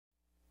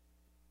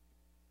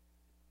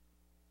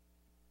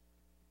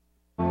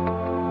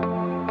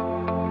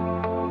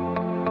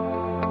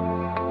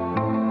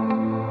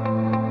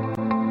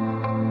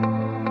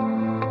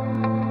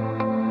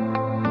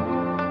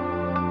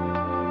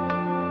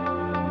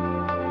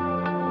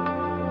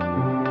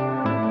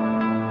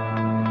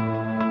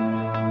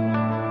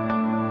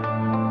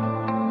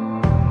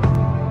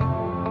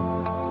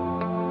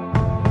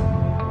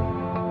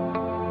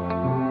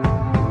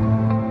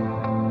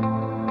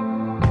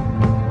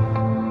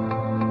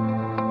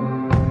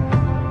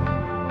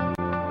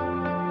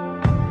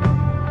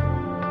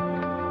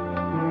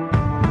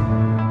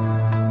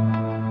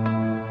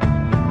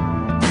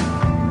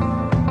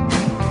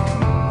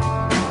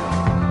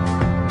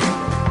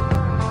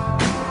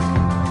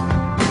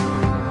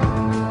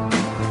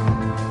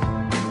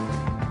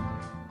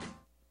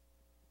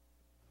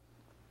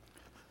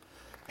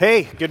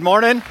Hey, good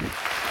morning.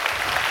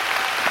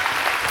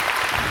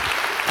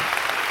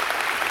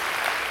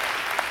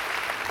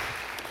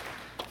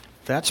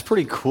 That's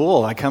pretty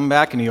cool. I come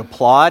back and you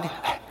applaud.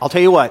 I'll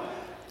tell you what,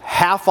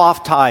 half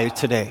off tie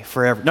today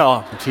forever.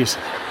 No, jeez.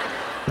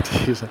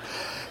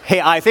 Hey,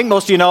 I think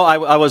most of you know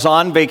I was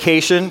on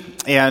vacation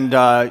and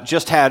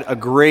just had a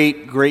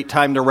great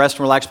time to rest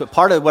and relax. But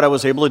part of what I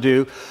was able to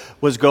do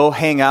was go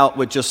hang out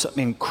with just some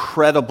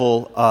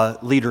incredible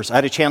leaders. I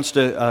had a chance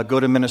to go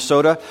to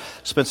Minnesota,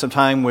 spend some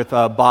time with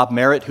Bob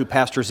Merritt, who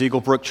pastors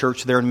Eagle Brook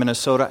Church there in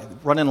Minnesota,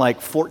 running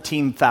like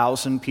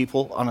 14,000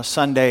 people on a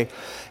Sunday,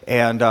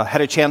 and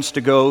had a chance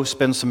to go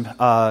spend some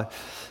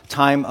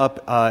time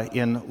up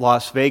in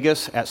Las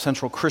Vegas at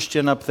Central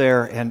Christian up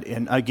there,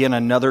 and again,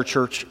 another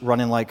church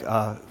running like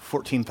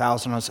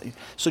 14,000.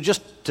 So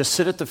just to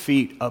sit at the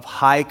feet of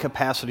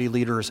high-capacity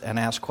leaders and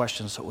ask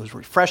questions. So it was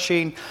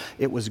refreshing.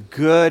 It was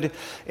good.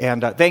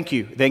 And thank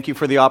you. Thank you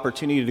for the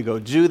opportunity to go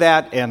do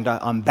that. And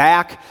I'm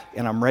back,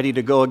 and I'm ready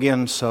to go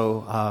again.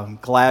 So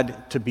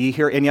glad to be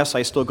here. And yes,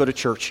 I still go to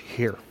church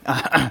here.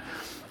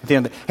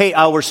 Hey,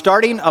 we're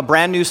starting a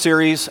brand new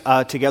series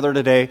together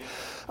today.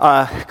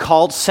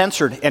 Called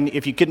Censored, and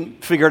if you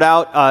couldn't figure it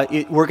out,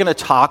 we're going to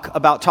talk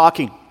about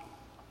talking.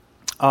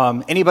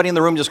 Anybody in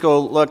the room just go,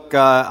 look,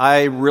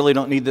 I really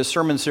don't need this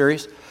sermon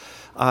series.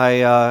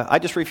 I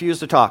just refuse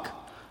to talk.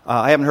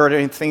 I haven't heard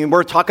anything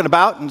worth talking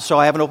about, and so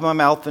I haven't opened my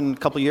mouth in a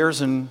couple of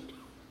years. And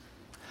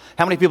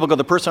how many people go,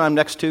 the person I'm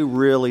next to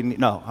really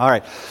no? All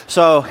right,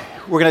 so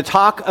we're going to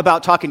talk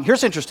about talking.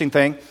 Here's the interesting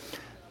thing.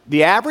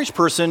 The average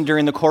person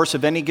during the course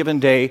of any given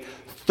day,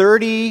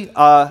 30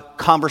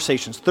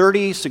 conversations,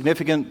 30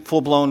 significant,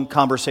 full-blown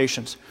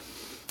conversations.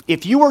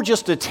 If you were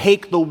just to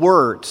take the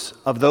words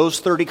of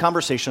those 30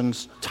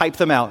 conversations, type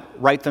them out,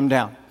 write them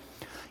down.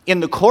 In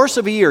the course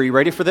of a year, you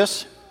ready for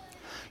this?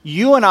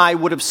 You and I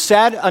would have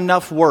said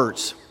enough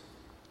words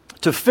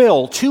to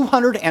fill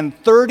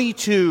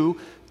 232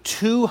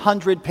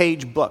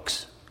 200-page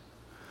books,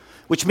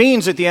 which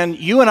means at the end,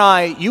 you and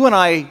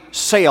I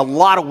say a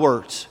lot of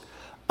words,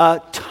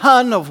 a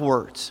ton of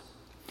words.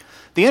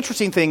 The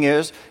interesting thing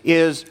is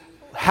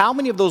how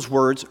many of those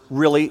words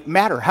really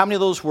matter? How many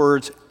of those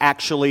words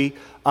actually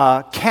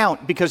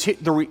count? Because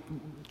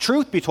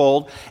truth be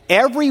told,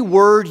 every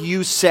word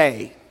you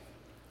say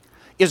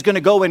is going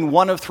to go in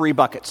one of three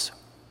buckets,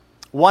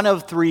 one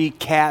of three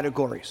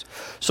categories.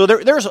 So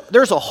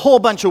there's a whole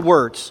bunch of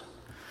words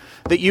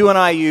that you and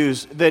I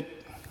use that,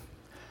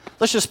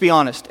 let's just be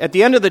honest, at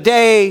the end of the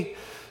day,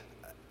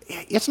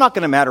 it's not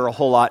going to matter a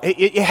whole lot.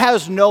 It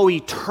has no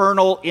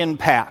eternal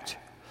impact.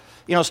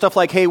 You know, stuff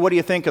like, hey, what do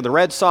you think of the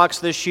Red Sox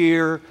this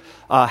year?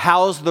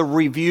 How's the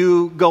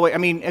review going? I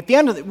mean, at the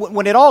end of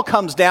when it all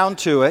comes down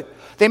to it,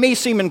 they may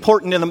seem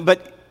important in them,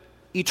 but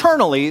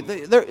eternally,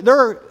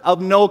 they're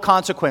of no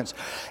consequence.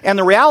 And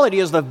the reality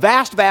is the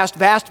vast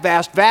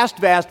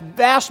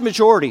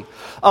majority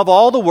of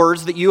all the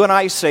words that you and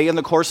I say in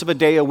the course of a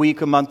day, a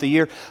week, a month, a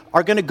year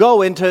are going to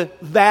go into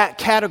that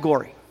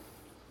category.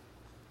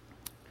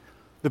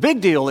 The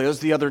big deal is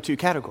the other two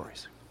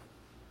categories.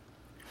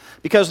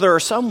 Because there are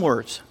some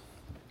words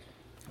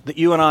that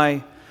you and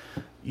I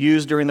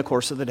use during the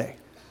course of the day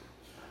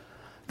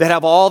that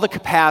have all the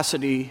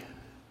capacity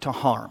to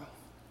harm,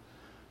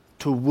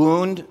 to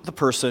wound the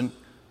person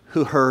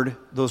who heard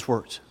those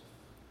words,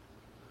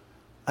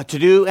 to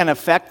do and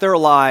affect their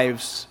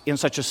lives in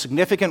such a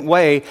significant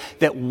way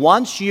that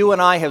once you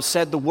and I have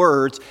said the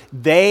words,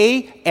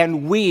 they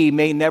and we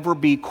may never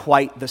be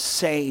quite the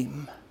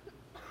same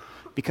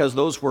because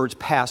those words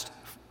passed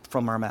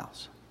from our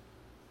mouths.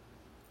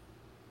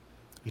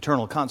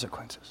 Eternal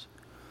consequences.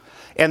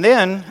 And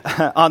then,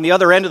 on the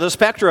other end of the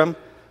spectrum,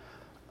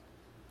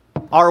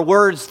 are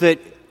words that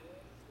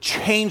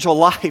change a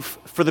life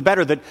for the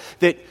better, that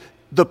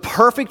the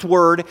perfect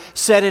word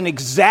said in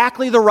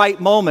exactly the right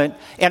moment,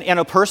 and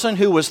a person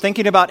who was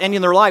thinking about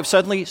ending their life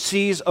suddenly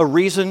sees a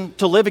reason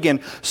to live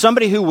again.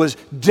 Somebody who was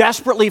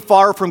desperately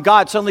far from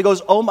God suddenly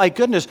goes, oh my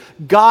goodness,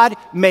 God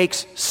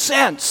makes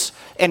sense.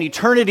 And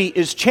eternity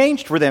is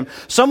changed for them.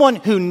 Someone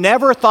who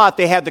never thought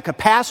they had the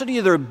capacity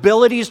or their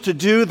abilities to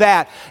do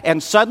that,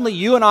 and suddenly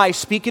you and I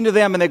speak into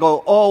them and they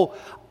go, oh,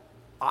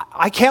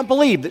 I can't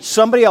believe that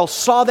somebody else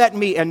saw that in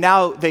me, and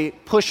now they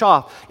push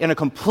off in a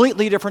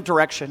completely different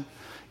direction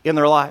in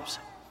their lives.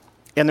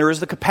 And there is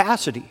the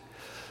capacity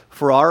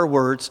for our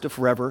words to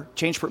forever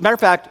change. Matter of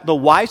fact, the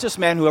wisest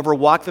man who ever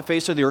walked the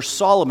face of the earth,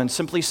 Solomon,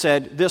 simply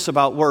said this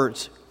about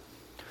words.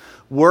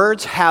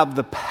 Words have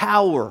the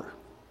power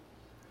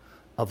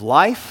of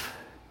life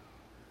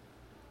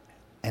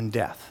and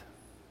death.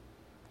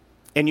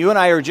 And you and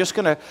I are just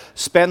going to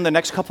spend the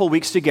next couple of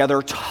weeks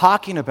together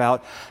talking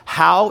about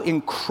how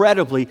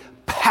incredibly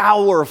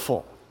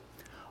powerful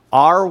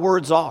our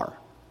words are.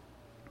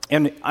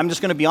 And I'm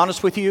just going to be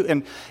honest with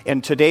you,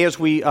 and today as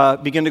we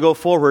begin to go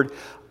forward,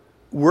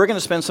 we're going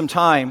to spend some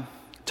time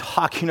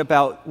talking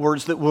about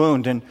words that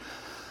wound and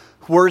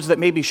words that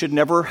maybe should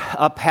never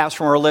pass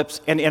from our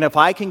lips. And if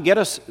I can get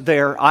us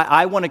there,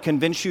 I want to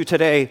convince you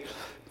today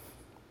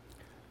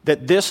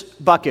that this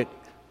bucket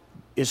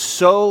is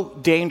so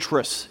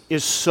dangerous,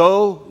 is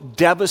so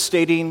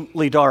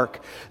devastatingly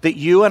dark, that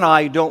you and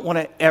I don't want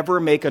to ever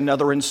make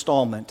another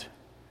installment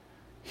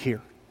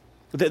here.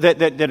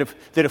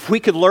 That if we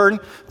could learn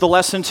the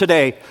lesson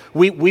today,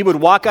 we would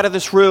walk out of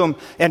this room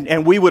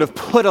and we would have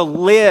put a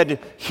lid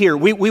here.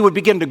 We would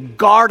begin to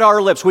guard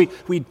our lips. We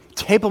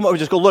tape them over,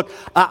 just go, look,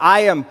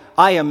 I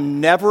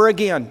am never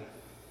again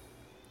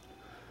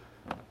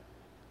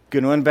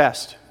going to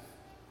invest,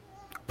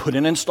 put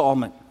an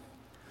installment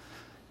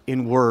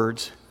in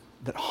words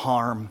that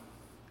harm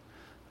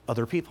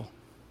other people.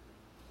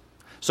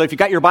 So if you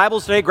got your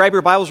Bibles today, grab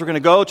your Bibles. We're going to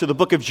go to the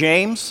book of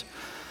James.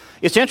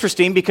 It's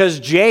interesting because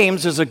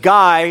James is a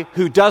guy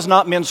who does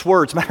not mince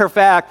words. Matter of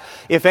fact,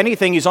 if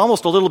anything, he's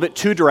almost a little bit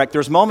too direct.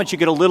 There's moments you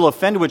get a little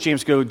offended with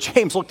James. Go,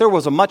 James, look, there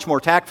was a much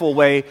more tactful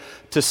way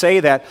to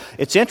say that.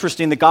 It's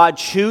interesting that God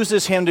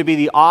chooses him to be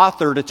the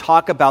author to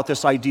talk about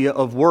this idea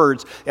of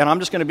words. And I'm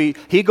just going to be,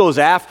 he goes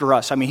after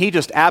us. I mean, he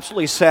just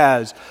absolutely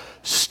says,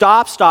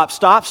 stop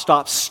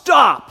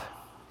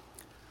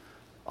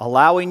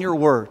allowing your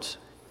words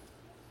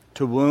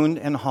to wound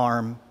and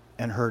harm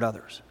and hurt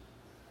others.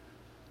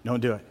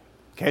 Don't do it.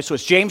 Okay, so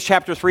it's James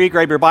chapter 3.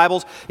 Grab your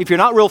Bibles. If you're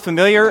not real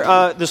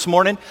familiar this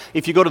morning,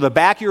 if you go to the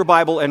back of your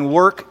Bible and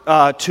work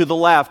to the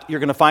left, you're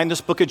going to find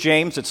this book of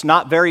James. It's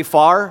not very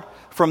far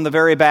from the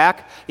very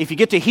back. If you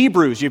get to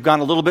Hebrews, you've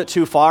gone a little bit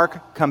too far.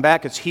 Come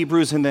back. It's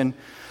Hebrews and then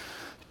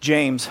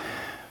James.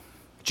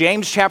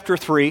 James chapter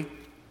 3.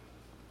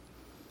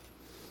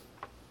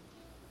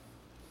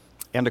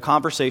 And a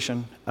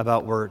conversation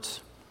about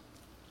words.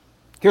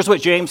 Here's what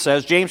James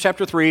says. James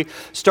chapter 3,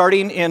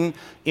 starting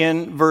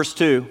in verse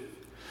 2.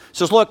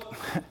 Says, look,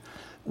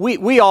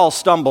 we all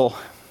stumble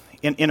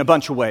in a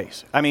bunch of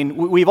ways. I mean,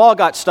 we've all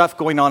got stuff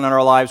going on in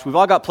our lives. We've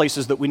all got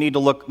places that we need to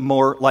look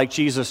more like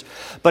Jesus.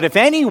 But if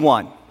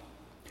anyone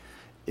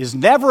is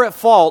never at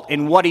fault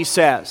in what he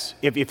says,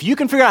 if you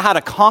can figure out how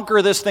to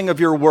conquer this thing of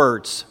your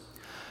words,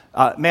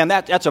 man,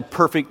 that's a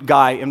perfect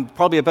guy. And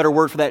probably a better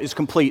word for that is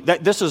complete.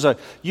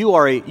 You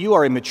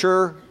are a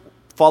mature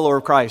follower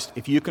of Christ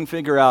if you can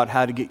figure out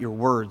how to get your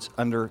words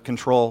under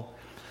control.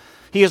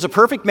 He is a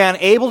perfect man,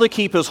 able to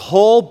keep his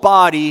whole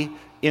body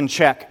in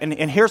check. And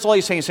here's all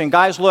he's saying. He's saying,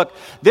 guys, look,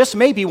 this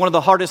may be one of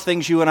the hardest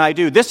things you and I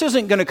do. This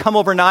isn't going to come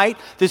overnight.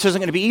 This isn't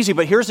going to be easy.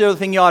 But here's the other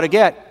thing you ought to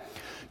get.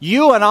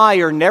 You and I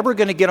are never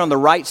going to get on the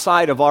right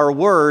side of our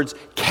words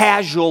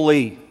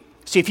casually.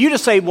 See, if you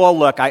just say, well,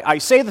 look, I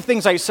say the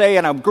things I say,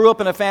 and I grew up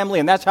in a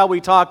family, and that's how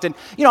we talked. And,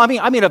 I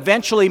mean,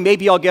 eventually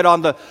maybe I'll get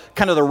on the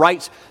kind of the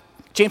right.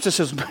 James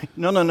says,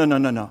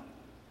 no.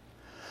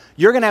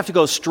 You're going to have to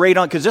go straight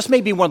on, because this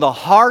may be one of the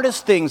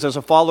hardest things as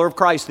a follower of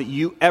Christ that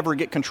you ever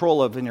get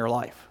control of in your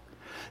life.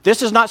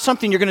 This is not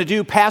something you're going to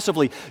do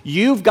passively.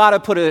 You've got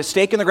to put a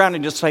stake in the ground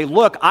and just say,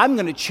 look, I'm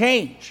going to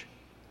change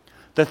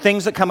the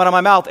things that come out of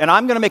my mouth, and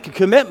I'm going to make a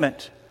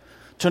commitment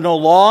to no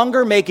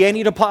longer make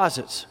any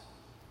deposits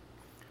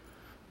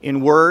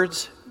in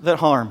words that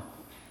harm.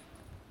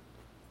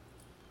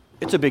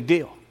 It's a big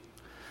deal.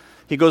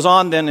 He goes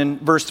on then in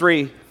verse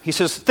 3. He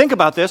says, think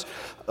about this.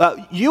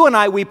 You and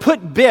I, we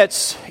put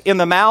bits in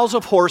the mouths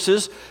of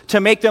horses to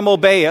make them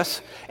obey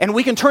us, and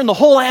we can turn the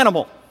whole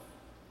animal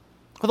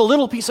with a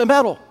little piece of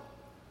metal.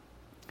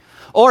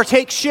 Or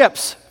take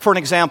ships, for an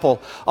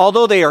example.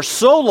 Although they are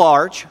so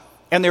large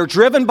and they're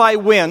driven by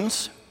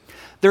winds,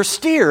 they're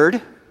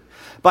steered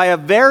by a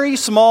very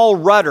small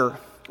rudder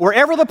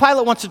wherever the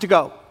pilot wants it to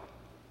go.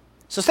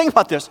 So think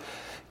about this.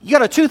 You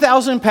got a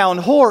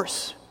 2,000-pound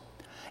horse,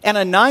 and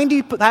a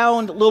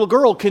 90-pound little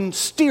girl can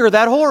steer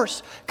that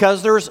horse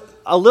because there's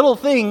a little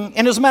thing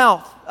in his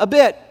mouth, a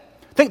bit.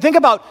 Think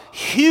about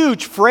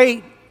huge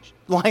freight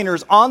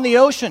liners on the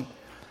ocean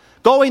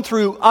going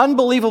through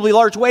unbelievably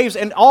large waves,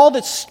 and all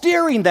that's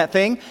steering that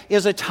thing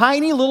is a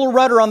tiny little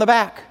rudder on the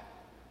back.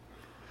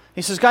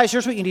 He says, guys,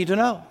 here's what you need to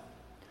know.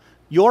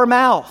 Your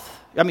mouth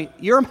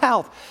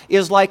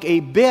is like a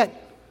bit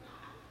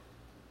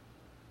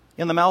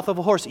in the mouth of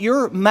a horse.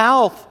 Your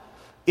mouth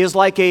is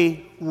like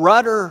a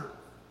rudder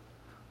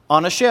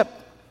on a ship.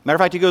 Matter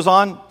of fact, he goes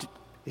on,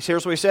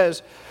 here's what he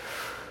says.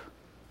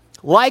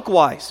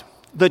 Likewise,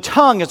 the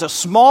tongue is a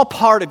small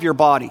part of your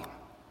body,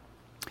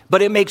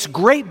 but it makes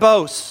great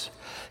boasts.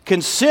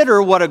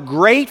 Consider what a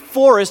great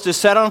forest is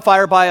set on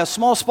fire by a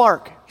small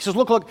spark. He says,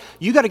 look,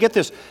 you got to get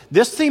this.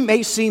 This thing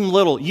may seem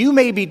little. You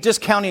may be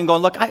discounting and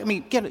going, look,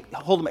 get it,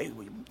 hold of me.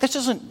 This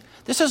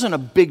isn't a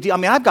big deal. I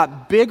mean, I've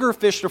got bigger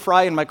fish to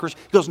fry in my career.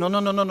 He goes,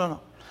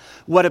 no.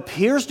 What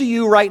appears to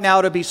you right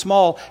now to be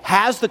small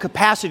has the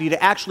capacity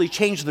to actually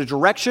change the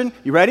direction,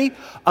 you ready,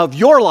 of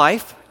your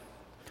life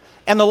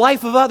and the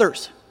life of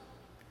others.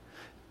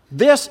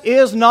 This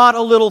is not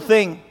a little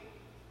thing.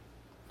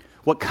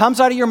 What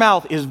comes out of your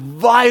mouth is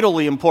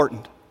vitally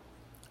important.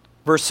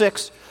 Verse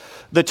 6,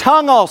 the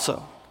tongue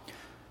also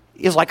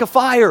is like a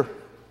fire,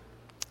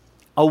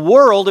 a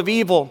world of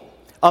evil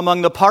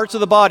among the parts of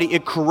the body.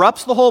 It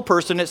corrupts the whole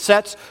person. It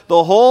sets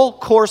the whole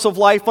course of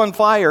life on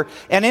fire.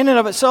 And in and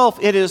of itself,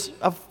 it is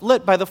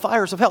lit by the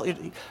fires of hell.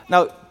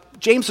 Now,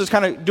 James is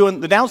kind of doing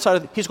the downside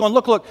of it. He's going,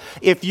 look,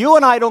 if you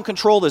and I don't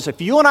control this,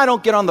 if you and I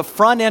don't get on the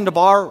front end of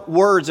our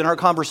words in our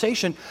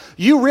conversation,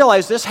 you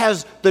realize this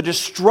has the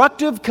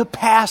destructive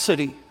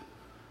capacity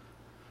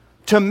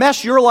to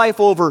mess your life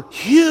over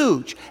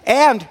huge.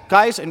 And,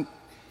 guys, and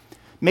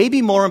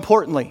maybe more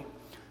importantly,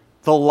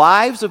 the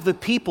lives of the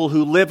people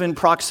who live in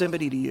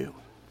proximity to you.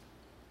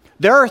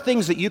 There are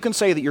things that you can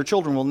say that your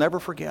children will never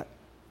forget.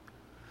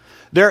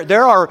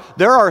 There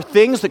are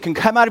things that can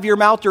come out of your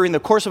mouth during the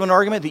course of an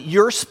argument that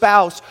your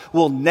spouse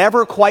will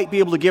never quite be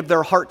able to give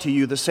their heart to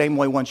you the same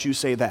way once you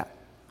say that.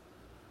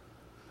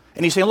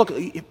 And he's saying, look,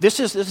 this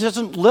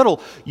isn't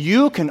little.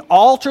 You can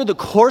alter the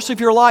course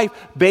of your life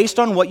based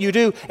on what you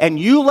do. And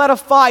you let a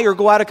fire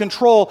go out of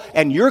control,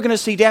 and you're going to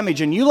see damage.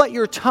 And you let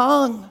your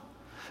tongue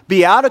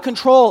be out of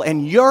control,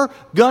 and you're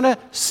going to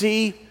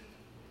see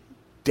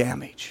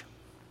damage.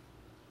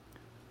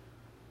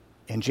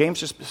 And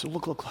James just said,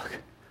 look.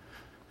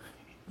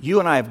 You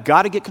and I have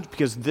got to get,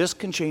 because this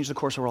can change the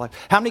course of our life.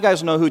 How many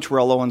guys know who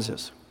Terrell Owens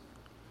is?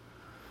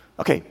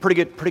 Okay,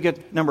 pretty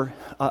good number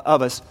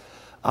of us.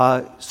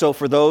 So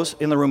for those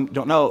in the room who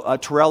don't know,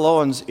 Terrell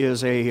Owens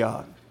is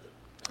a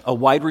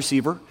wide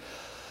receiver,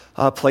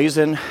 plays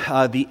in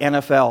the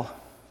NFL.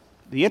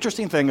 The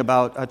interesting thing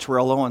about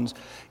Terrell Owens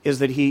is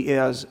that he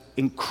has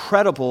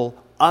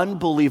incredible,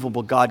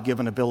 unbelievable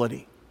God-given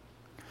ability.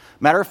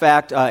 Matter of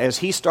fact, as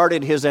he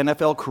started his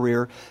NFL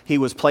career, he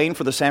was playing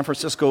for the San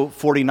Francisco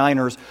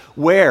 49ers,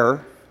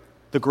 where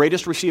the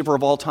greatest receiver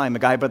of all time, a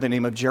guy by the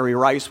name of Jerry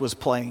Rice, was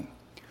playing.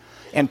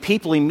 And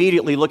people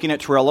immediately looking at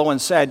Terrell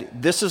Owens said,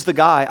 this is the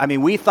guy. I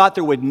mean, we thought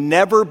there would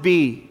never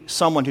be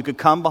someone who could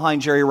come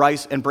behind Jerry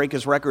Rice and break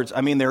his records. I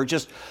mean, they're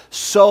just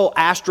so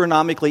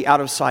astronomically out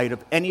of sight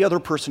of any other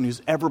person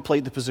who's ever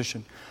played the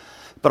position.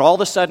 But all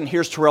of a sudden,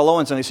 here's Terrell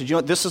Owens, and they said, you know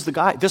what, this is the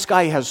guy. This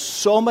guy has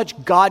so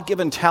much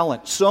God-given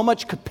talent, so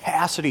much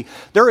capacity.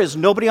 There is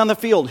nobody on the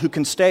field who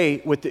can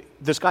stay with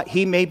this guy.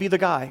 He may be the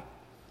guy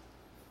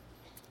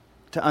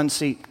to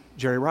unseat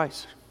Jerry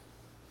Rice.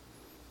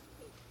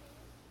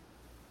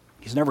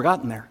 He's never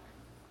gotten there.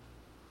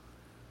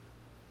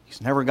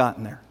 He's never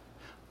gotten there.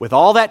 With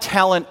all that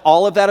talent,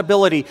 all of that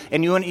ability,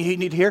 and you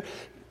need to hear,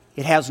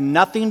 it has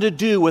nothing to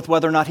do with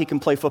whether or not he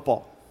can play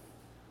football.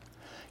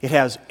 It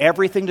has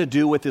everything to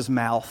do with his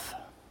mouth.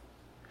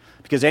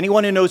 Because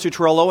anyone who knows who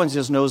Terrell Owens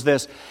is knows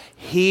this.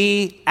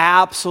 He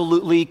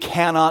absolutely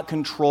cannot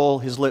control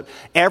his lip.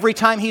 Every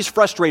time he's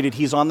frustrated,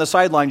 he's on the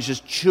sidelines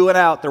just chewing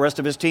out the rest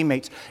of his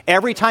teammates.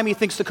 Every time he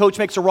thinks the coach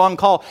makes a wrong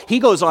call, he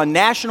goes on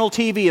national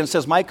TV and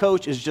says, my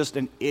coach is just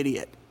an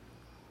idiot.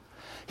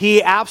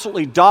 He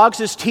absolutely dogs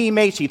his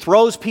teammates. He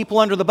throws people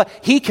under the bus.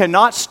 He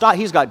cannot stop.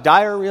 He's got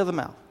diarrhea of the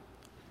mouth.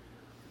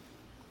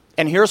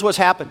 And here's what's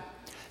happened.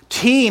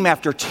 Team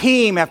after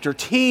team after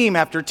team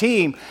after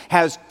team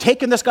has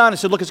taken this guy and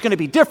said, look, it's going to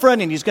be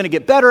different, and he's going to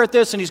get better at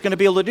this, and he's going to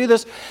be able to do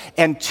this.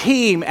 And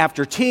team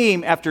after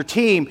team after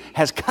team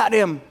has cut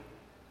him.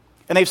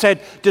 And they've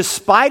said,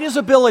 despite his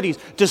abilities,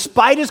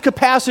 despite his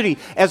capacity,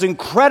 as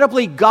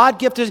incredibly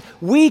God-gifted,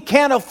 we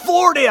can't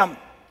afford him.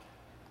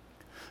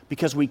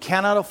 Because we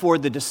cannot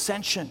afford the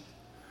dissension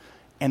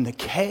and the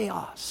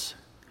chaos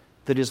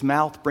that his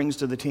mouth brings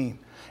to the team.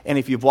 And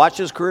if you've watched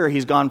his career,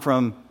 he's gone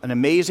from an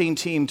amazing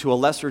team to a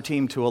lesser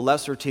team to a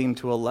lesser team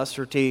to a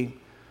lesser team.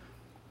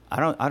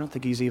 I don't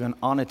think he's even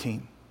on a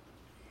team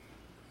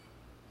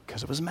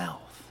because of his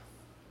mouth.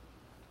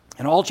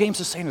 And all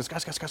James is saying is,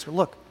 guys,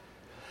 look,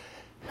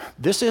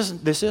 this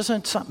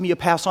isn't something you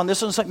pass on. This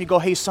isn't something you go,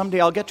 hey,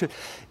 someday I'll get to it.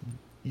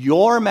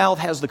 Your mouth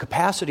has the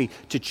capacity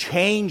to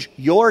change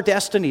your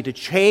destiny, to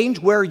change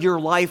where your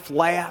life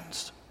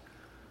lands.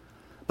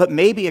 But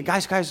maybe,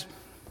 guys,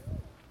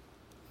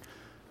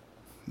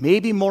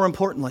 maybe more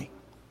importantly,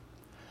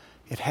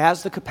 it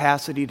has the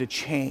capacity to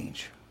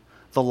change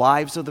the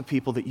lives of the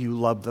people that you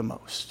love the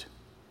most.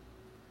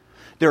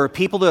 There are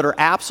people that are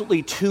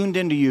absolutely tuned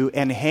into you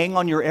and hang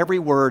on your every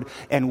word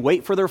and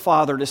wait for their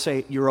father to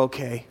say, you're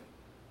okay.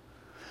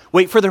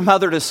 Wait for their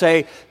mother to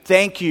say,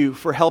 thank you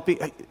for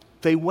helping.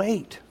 They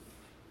wait.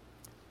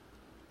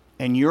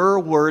 And your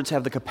words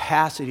have the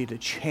capacity to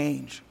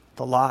change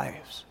the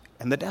lives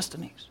and the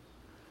destinies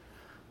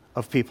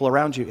of people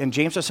around you. And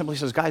James just simply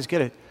says, guys,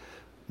 get it.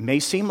 May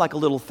seem like a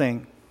little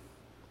thing.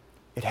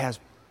 It has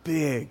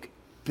big,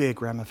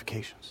 big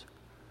ramifications.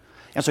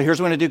 And so here's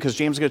what we're going to do, because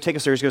James is going to take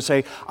us there. He's going to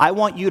say, I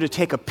want you to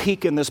take a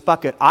peek in this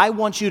bucket. I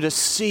want you to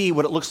see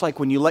what it looks like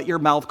when you let your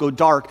mouth go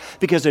dark.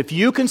 Because if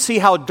you can see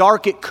how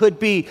dark it could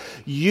be,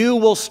 you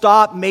will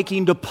stop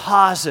making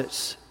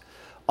deposits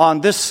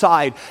on this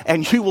side,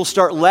 and you will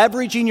start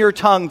leveraging your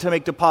tongue to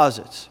make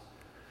deposits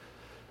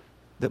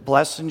that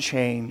bless and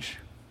change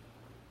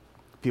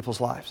people's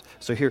lives.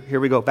 So here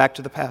we go, back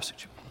to the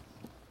passage.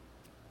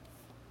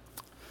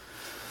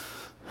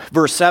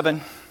 Verse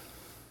 7.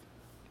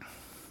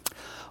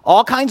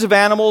 All kinds of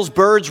animals,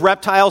 birds,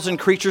 reptiles, and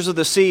creatures of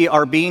the sea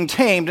are being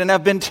tamed and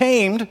have been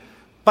tamed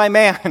by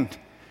man.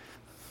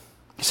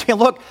 You say,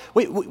 look,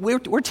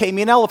 we're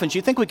taming elephants.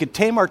 You think we could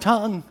tame our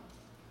tongue?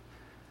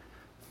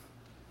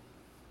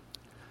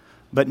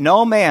 But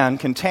no man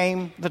can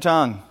tame the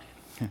tongue.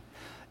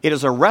 It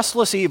is a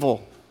restless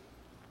evil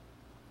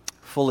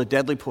full of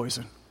deadly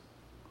poison.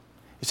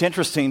 It's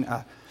interesting.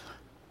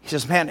 He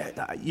says, man,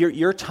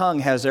 your tongue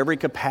has every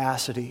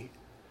capacity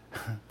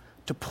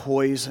to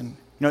poison.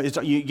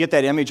 You get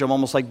that image of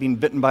almost like being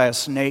bitten by a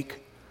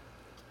snake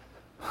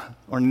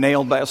or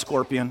nailed by a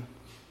scorpion.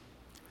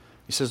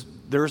 He says,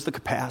 there's the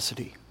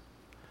capacity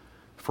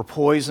for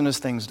poisonous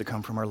things to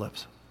come from our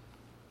lips.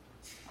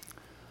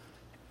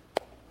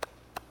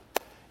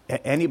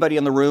 Anybody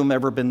in the room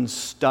ever been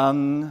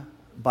stung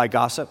by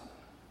gossip?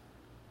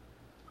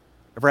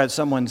 Ever had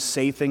someone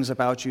say things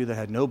about you that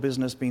had no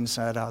business being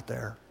said out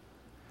there?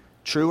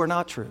 True or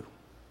not true?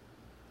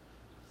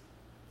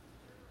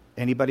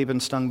 Anybody been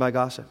stung by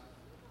gossip?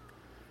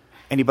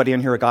 Anybody in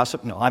here a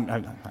gossip? No, I'm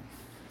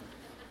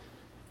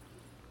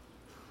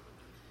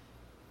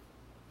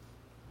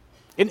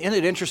Isn't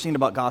it interesting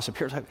about gossip?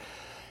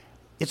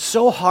 It's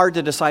so hard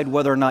to decide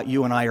whether or not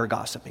you and I are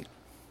gossiping,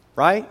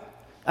 right?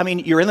 I mean,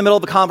 you're in the middle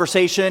of a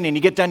conversation and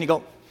you get done, you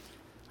go,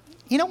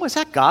 was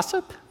that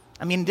gossip?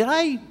 I mean, did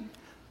I?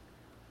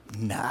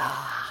 Nah.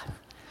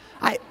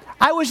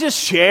 I was just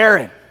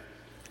sharing.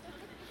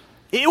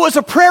 It was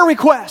a prayer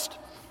request.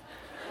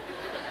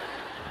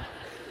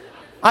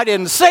 I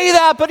didn't say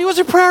that, but it was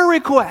a prayer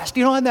request.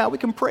 And now we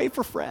can pray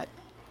for Fred.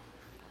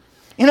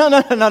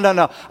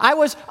 No.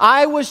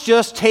 I was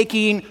just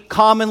taking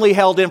commonly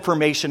held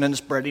information and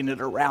spreading it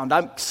around.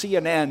 I'm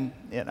CNN,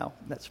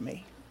 that's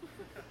me.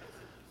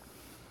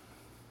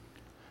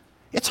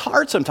 It's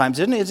hard sometimes,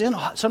 isn't it?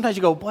 Sometimes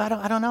you go, well,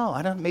 I don't know.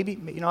 I don't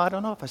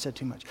know if I said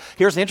too much.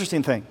 Here's the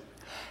interesting thing.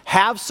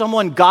 Have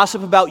someone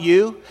gossip about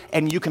you,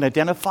 and you can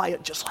identify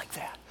it just like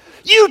that.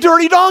 You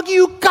dirty dog,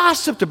 you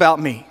gossiped about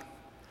me.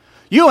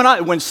 You and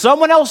I, when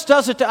someone else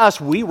does it to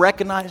us, we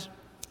recognize.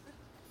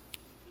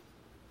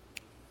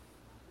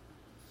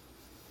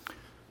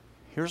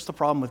 Here's the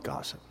problem with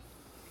gossip.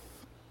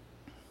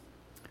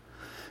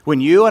 When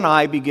you and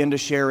I begin to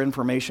share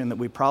information that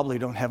we probably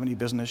don't have any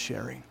business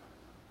sharing,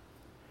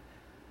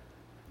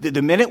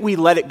 the minute we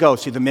let it go,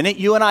 the minute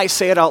you and I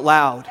say it out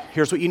loud,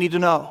 here's what you need to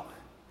know.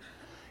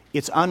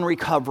 It's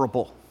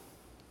unrecoverable.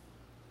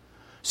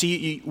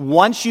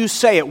 Once you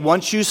say it,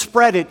 once you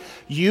spread it,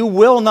 you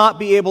will not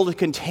be able to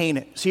contain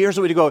it. Here's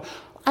the way to go.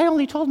 I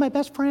only told my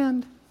best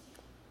friend.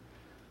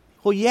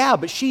 Well, yeah,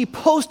 but she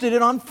posted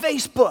it on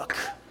Facebook.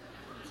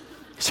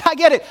 I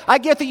get it. I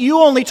get that you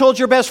only told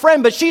your best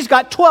friend, but she's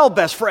got 12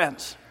 best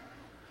friends.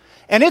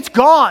 And it's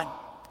gone.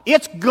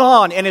 It's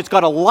gone, and it's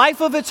got a life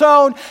of its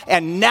own,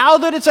 and now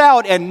that it's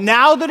out, and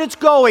now that it's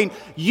going,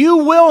 you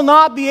will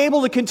not be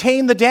able to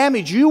contain the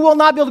damage. You will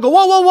not be able to go,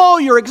 whoa,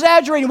 you're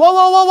exaggerating.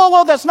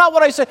 Whoa, that's not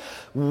what I said.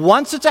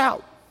 Once it's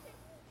out,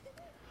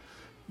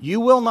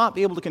 you will not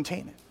be able to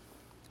contain it.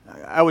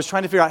 I was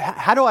trying to figure out,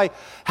 how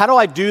do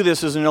I do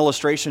this as an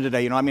illustration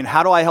today?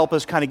 How do I help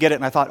us kind of get it?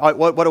 And I thought, all right,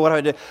 what do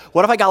I do?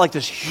 What if I got like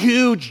this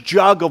huge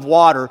jug of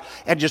water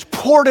and just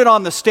poured it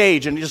on the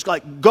stage, and it just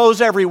like goes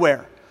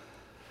everywhere?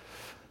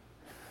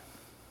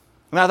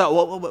 And I thought,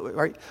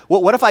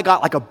 what if I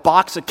got like a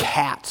box of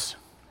cats?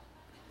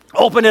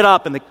 Open it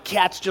up, and the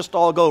cats just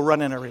all go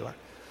running everywhere.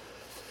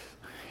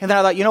 And then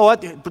I thought, you know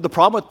what? The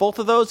problem with both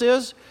of those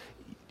is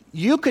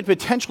you could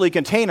potentially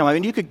contain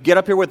them. You could get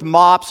up here with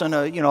mops and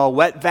a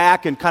wet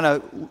vac and kind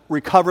of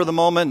recover the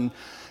moment.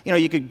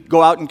 And, you could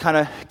go out and kind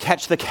of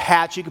catch the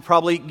cats. You could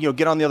probably,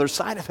 get on the other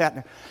side of that.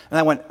 And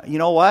I went, you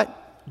know what?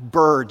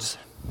 Birds.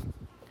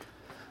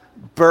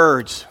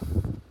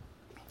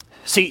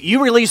 See,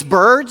 you release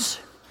birds,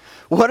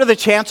 what are the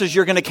chances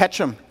you're going to catch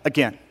them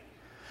again?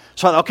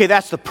 So, okay,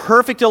 that's the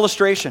perfect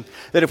illustration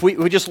that if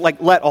we just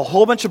like let a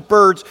whole bunch of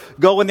birds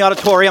go in the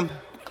auditorium.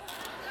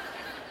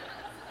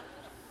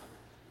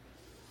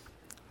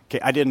 Okay,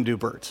 I didn't do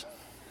birds.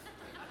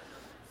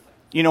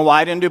 You know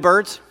why I didn't do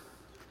birds?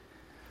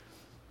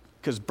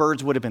 Because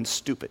birds would have been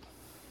stupid.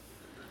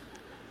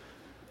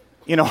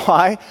 You know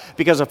why?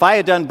 Because if I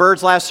had done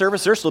birds last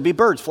service, there'd still be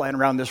birds flying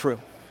around this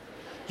room.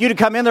 You'd have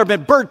come in, there'd have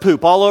been bird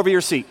poop all over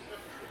your seat.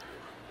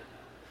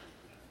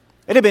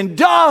 It'd have been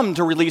dumb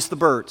to release the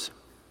birds.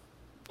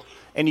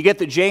 And you get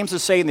that James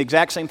is saying the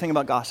exact same thing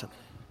about gossip.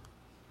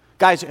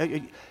 Guys,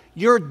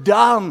 you're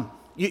dumb.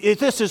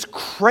 This is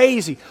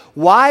crazy.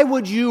 Why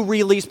would you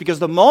release? Because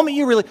the moment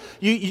you release,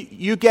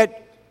 you're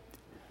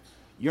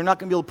not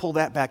going to be able to pull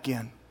that back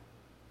in.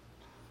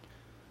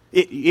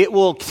 It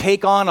will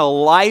take on a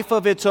life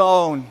of its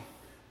own,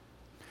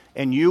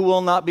 and you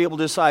will not be able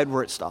to decide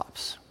where it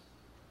stops.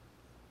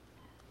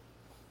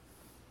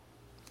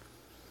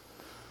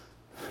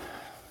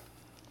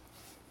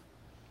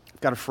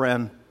 I've got a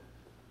friend.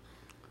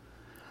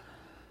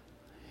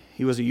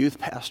 He was a youth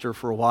pastor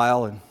for a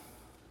while, and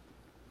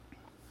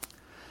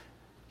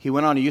he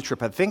went on a youth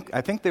trip. I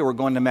think they were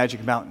going to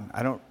Magic Mountain.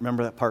 I don't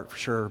remember that part for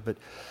sure, but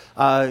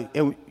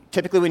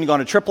typically when you go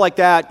on a trip like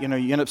that, you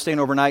end up staying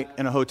overnight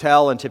in a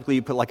hotel, and typically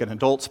you put like an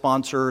adult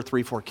sponsor,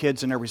 3-4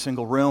 kids in every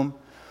single room.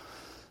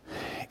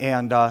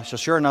 And so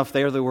sure enough,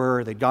 there they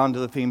were. They'd gone to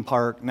the theme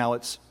park. Now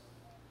it's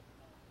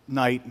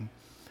night.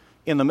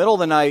 In the middle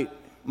of the night,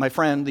 my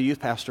friend, the youth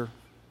pastor,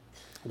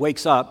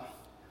 wakes up,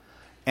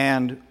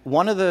 And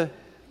one of the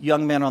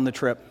young men on the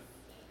trip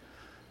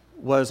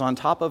was on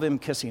top of him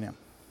kissing him.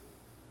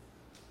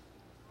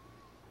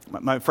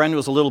 My friend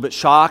was a little bit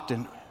shocked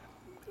and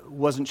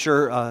wasn't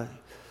sure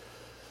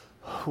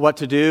what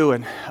to do.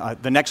 And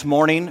the next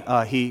morning,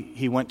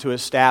 he went to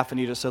his staff and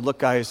he just said, "Look,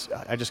 guys,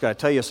 I just got to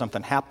tell you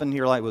something happened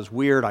here. Like, it was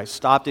weird. I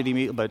stopped it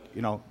immediately,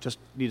 but, just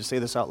need to say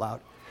this out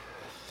loud."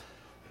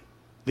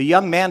 The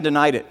young man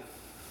denied it.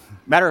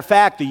 Matter of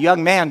fact, the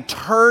young man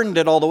turned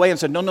it all the way and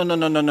said,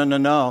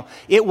 No.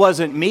 It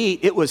wasn't me.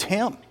 It was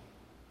him.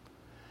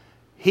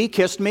 He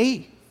kissed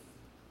me.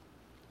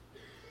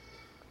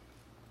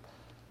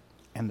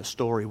 And the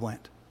story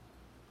went.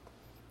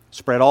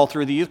 Spread all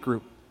through the youth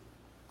group.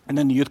 And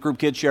then the youth group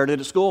kids shared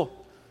it at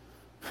school.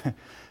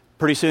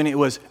 Pretty soon it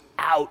was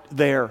out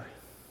there.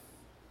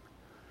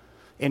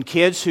 And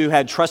kids who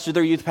had trusted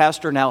their youth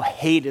pastor now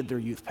hated their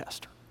youth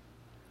pastor.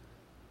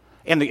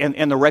 And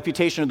the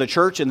reputation of the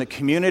church and the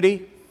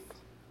community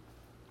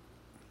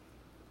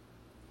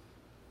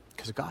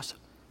because of gossip.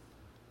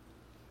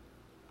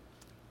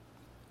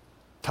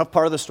 Tough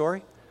part of the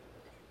story.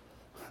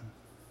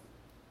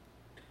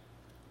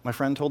 My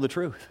friend told the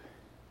truth.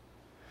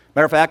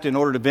 Matter of fact, in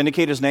order to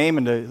vindicate his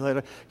name,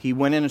 he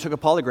went in and took a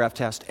polygraph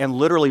test. And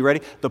literally,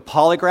 the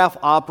polygraph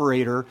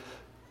operator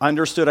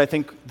understood, I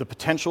think, the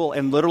potential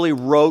and literally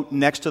wrote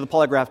next to the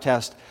polygraph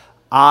test,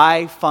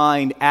 "I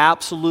find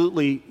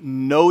absolutely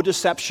no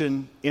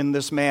deception in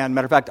this man.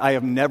 Matter of fact, I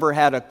have never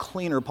had a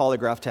cleaner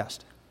polygraph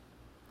test."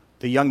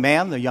 The young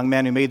man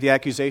who made the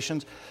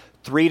accusations,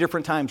 3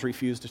 different times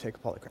refused to take a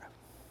polygraph.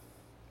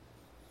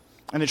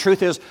 And the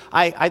truth is,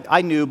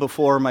 I knew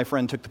before my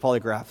friend took the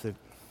polygraph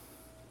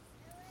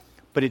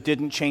but it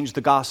didn't change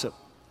the gossip.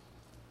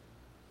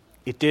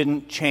 It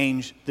didn't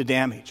change the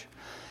damage.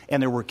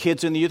 And there were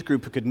kids in the youth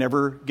group who could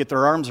never get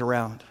their arms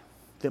around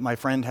that my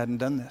friend hadn't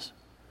done this.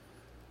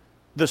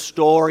 The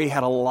story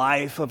had a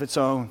life of its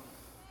own.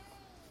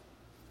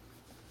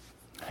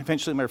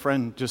 Eventually my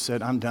friend just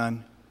said, "I'm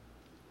done.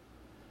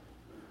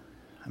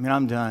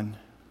 I'm done."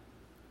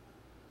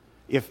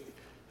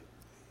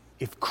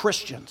 If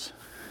Christians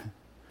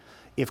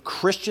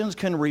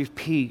can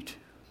repeat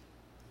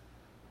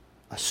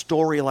a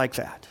story like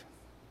that,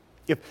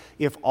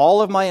 if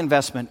all of my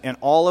investment and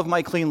all of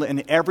my clean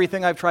and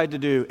everything I've tried to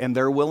do, and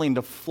they're willing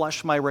to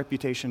flush my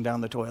reputation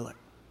down the toilet,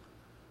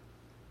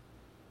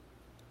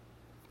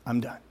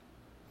 I'm done.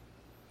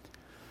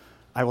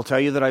 I will tell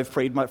you that I've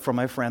prayed for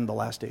my friend the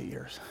last 8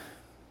 years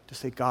to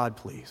say, "God,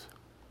 please."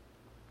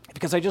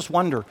 Because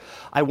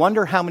I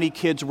wonder how many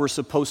kids were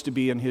supposed to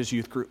be in his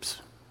youth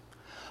groups.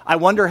 I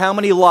wonder how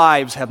many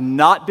lives have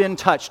not been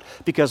touched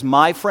because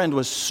my friend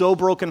was so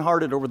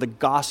brokenhearted over the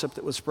gossip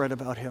that was spread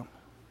about him.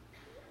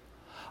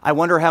 I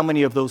wonder how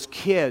many of those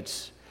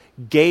kids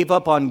gave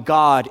up on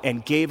God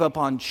and gave up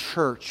on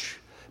church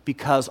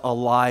because a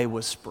lie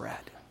was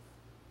spread.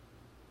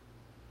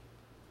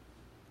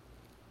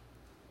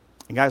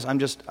 And guys, I'm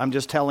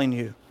just telling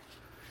you,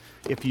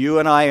 if you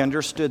and I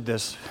understood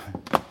this,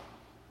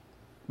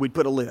 we'd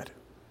put a lid.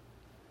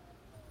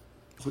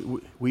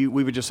 We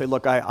would just say,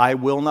 "Look, I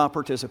will not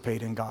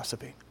participate in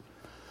gossiping."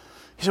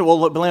 He said, "Well,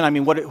 look, Blaine,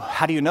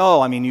 how do you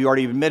know? You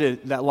already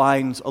admitted that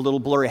line's a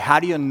little blurry. How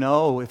do you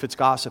know if it's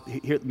gossip?"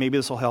 Here, maybe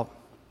this will help.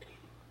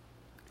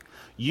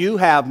 You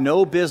have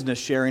no business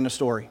sharing a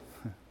story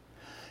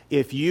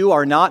if you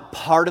are not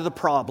part of the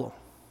problem.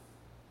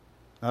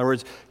 In other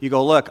words, you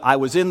go, "Look, I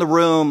was in the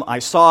room, I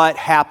saw it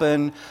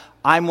happen,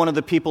 I'm one of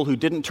the people who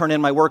didn't turn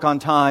in my work on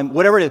time,"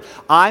 whatever it is,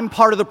 I'm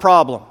part of the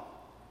problem.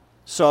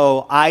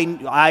 So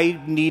I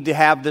need to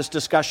have this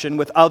discussion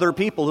with other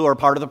people who are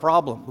part of the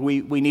problem.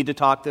 We need to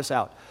talk this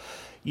out.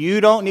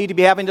 You don't need to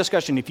be having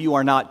discussion if you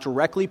are not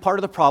directly part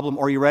of the problem,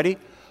 or, you ready,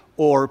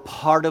 or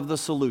part of the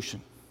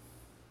solution.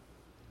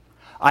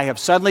 I have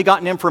suddenly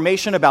gotten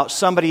information about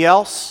somebody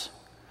else,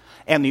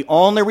 and the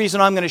only reason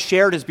I'm going to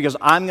share it is because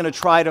I'm going to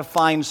try to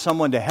find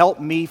someone to help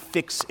me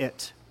fix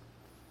it.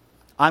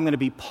 I'm going to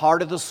be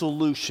part of the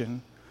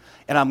solution,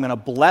 and I'm going to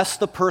bless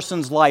the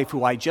person's life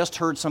who I just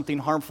heard something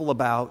harmful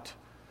about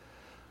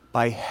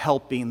by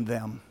helping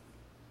them.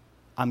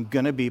 I'm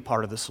going to be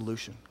part of the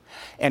solution.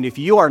 And if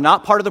you are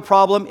not part of the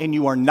problem and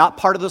you are not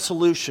part of the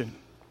solution,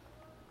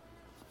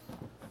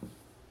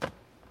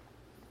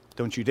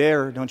 don't you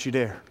dare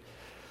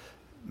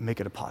make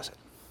a deposit.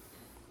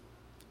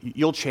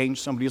 You'll change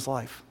somebody's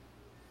life.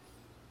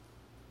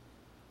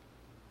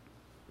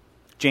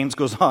 James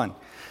goes on.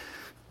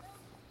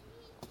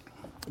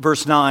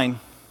 Verse 9.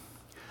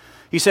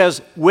 He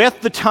says, "With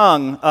the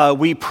tongue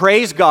we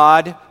praise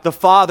God the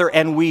Father,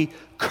 and we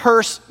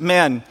curse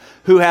men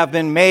who have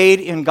been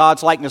made in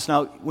God's likeness."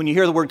 Now, when you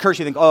hear the word curse,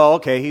 you think, "Oh,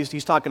 okay,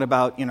 he's talking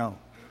about,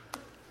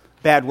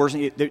 bad words."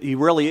 He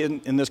really,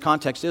 in this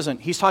context,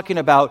 isn't. He's talking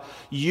about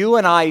you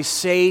and I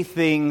say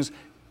things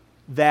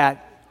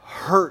that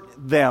hurt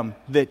them,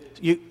 that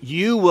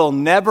you will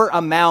never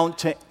amount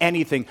to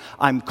anything.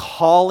 I'm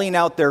calling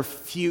out their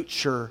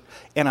future,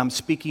 and I'm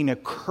speaking a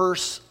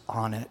curse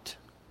on it.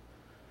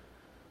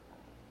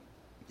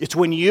 It's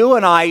when you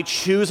and I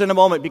choose in a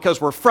moment because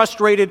we're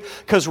frustrated,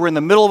 because we're in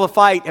the middle of a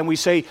fight, and we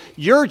say,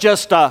 you're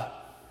just a...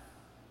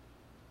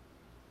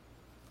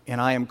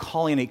 And I am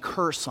calling a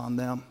curse on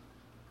them.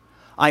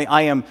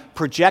 I am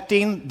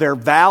projecting their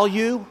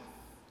value.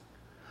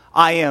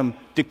 I am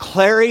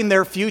declaring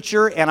their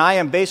future, and I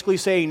am basically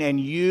saying, and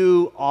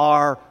you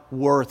are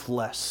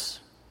worthless.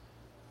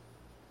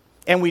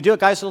 And we do it,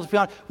 guys, let's be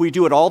honest, we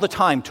do it all the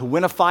time to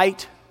win a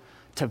fight,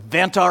 to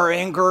vent our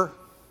anger.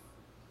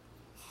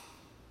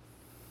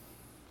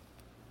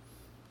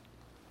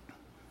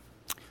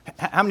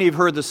 How many of you have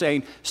heard the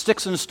saying,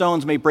 sticks and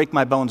stones may break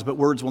my bones, but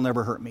words will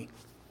never hurt me?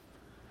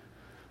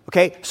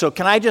 Okay, so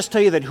can I just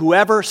tell you that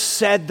whoever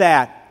said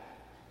that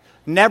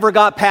never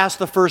got past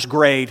the first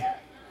grade?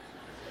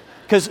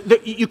 Because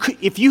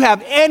if you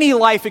have any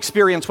life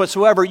experience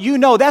whatsoever, you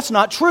know that's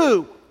not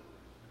true.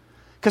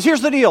 Because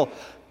here's the deal.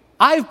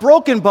 I've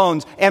broken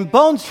bones, and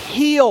bones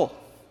heal.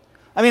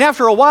 I mean,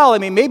 after a while,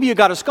 maybe you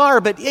got a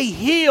scar, but they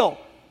heal.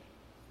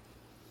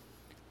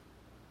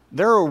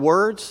 There are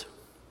words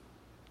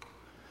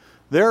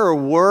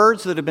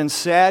that have been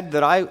said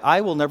that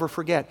I will never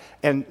forget.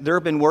 And there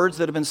have been words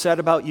that have been said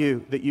about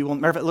you that you will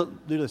never...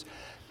 Look, do this.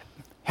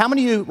 How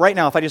many of you, right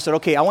now, if I just said,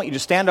 okay, I want you to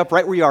stand up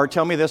right where you are,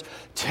 tell me this.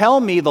 Tell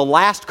me the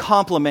last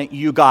compliment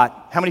you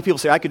got. How many people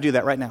say, I could do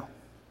that right now?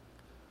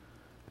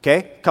 Okay,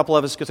 a couple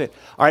of us could say it.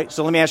 All right,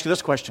 so let me ask you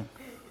this question.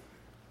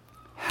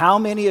 How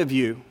many of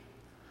you,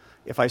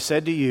 if I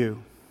said to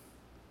you,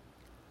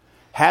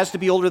 has to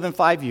be older than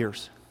 5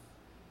 years,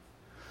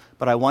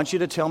 but I want you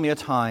to tell me a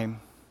time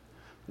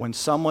when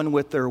someone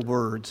with their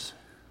words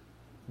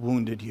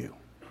wounded you?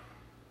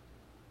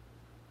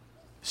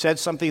 Said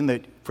something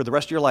that for the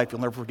rest of your life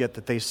you'll never forget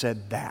that they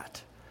said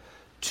that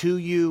to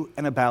you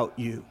and about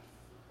you.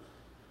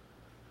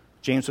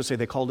 James would say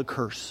they called a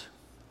curse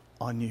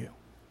on you.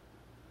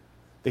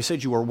 They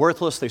said you were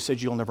worthless. They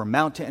said you'll never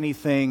amount to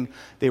anything.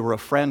 They were a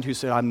friend who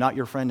said, I'm not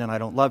your friend and I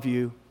don't love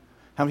you.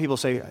 How many people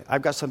say,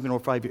 I've got something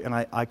over 5 years, and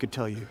I could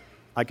tell you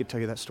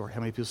that story. How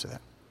many people say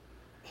that?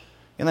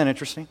 Isn't that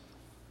interesting?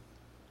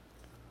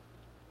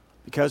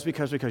 Because,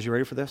 you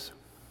ready for this?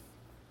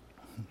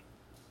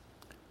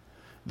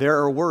 There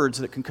are words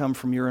that can come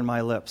from your and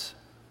my lips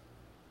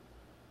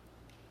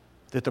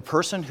that the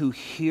person who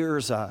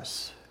hears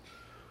us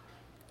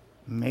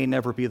may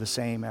never be the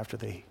same after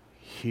they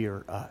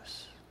hear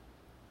us.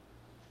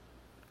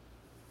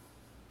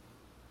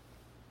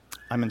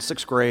 I'm in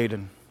 6th grade,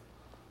 and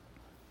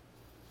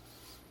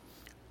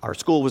our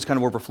school was kind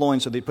of overflowing,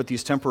 so they put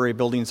these temporary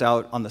buildings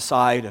out on the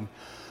side, and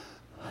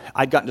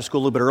I'd gotten to school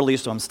a little bit early,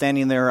 so I'm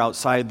standing there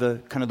outside the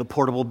kind of the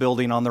portable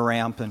building on the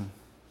ramp, and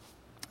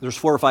there's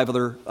 4 or 5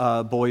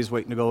 other boys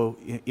waiting to go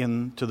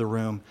into the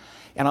room.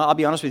 And I'll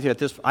be honest with you,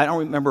 I don't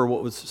remember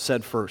what was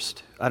said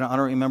first. I don't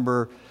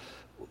remember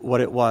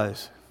what it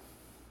was.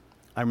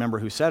 I remember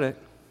who said it.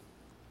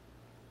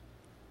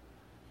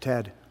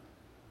 Ted.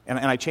 And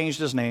I changed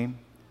his name.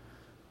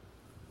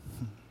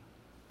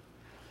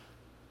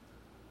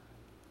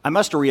 I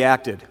must have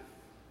reacted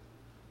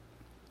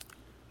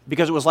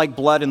because it was like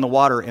blood in the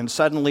water, and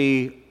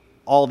suddenly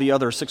all the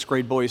other 6th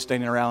grade boys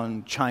standing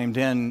around chimed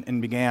in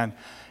and began,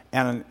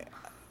 and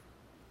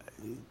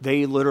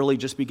they literally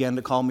just began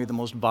to call me the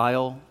most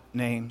vile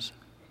names.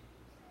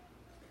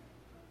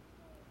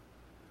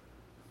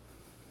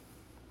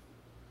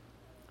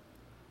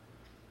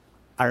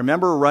 I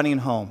remember running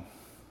home.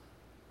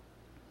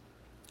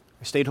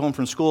 I stayed home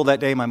from school that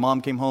day. My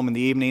mom came home in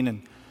the evening,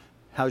 and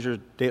how's your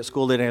day at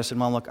school today? I said,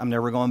 Mom, look, I'm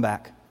never going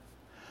back.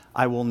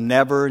 I will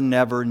never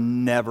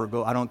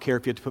go. I don't care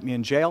if you have to put me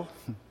in jail.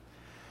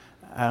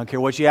 I don't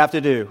care what you have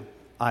to do.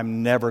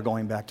 I'm never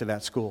going back to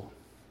that school.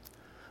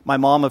 My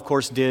mom, of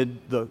course,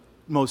 did the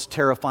most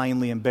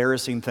terrifyingly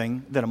embarrassing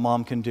thing that a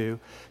mom can do.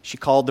 She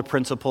called the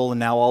principal, and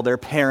now all their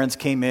parents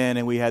came in,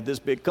 and we had this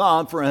big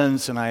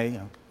conference,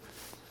 and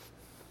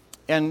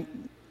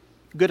and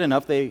good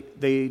enough, they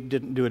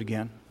didn't do it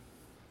again.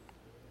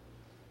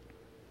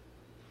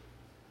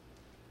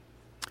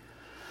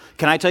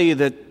 Can I tell you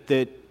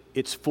that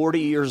it's 40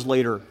 years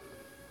later,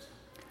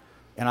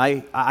 and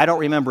I don't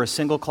remember a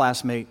single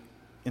classmate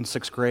in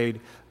 6th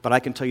grade, but I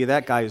can tell you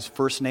that guy's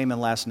first name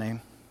and last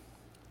name,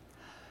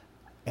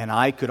 and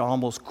I could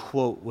almost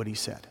quote what he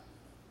said.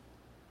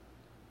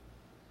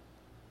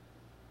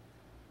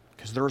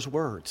 Because there's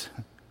words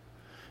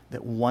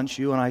that once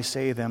you and I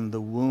say them,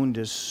 the wound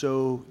is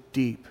so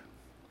deep,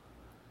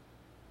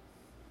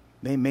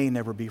 they may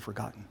never be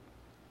forgotten.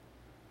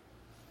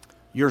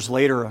 Years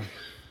later,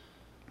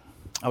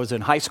 I was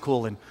in high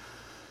school, and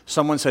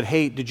someone said,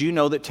 hey, did you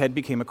know that Ted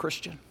became a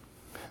Christian?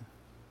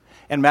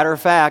 And matter of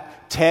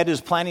fact, Ted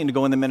is planning to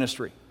go in the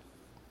ministry.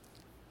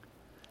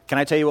 Can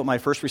I tell you what my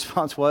first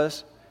response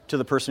was to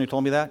the person who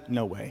told me that?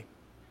 No way.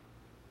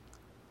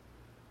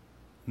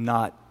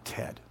 Not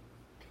Ted.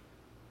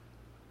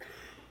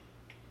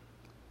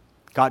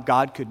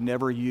 God could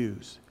never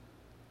use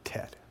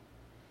Ted.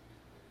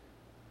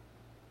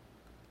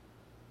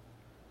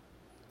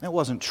 That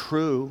wasn't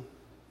true.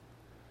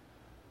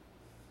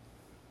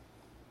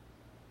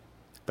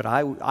 But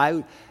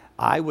I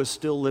I was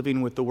still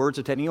living with the words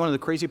of Ted. And you know what the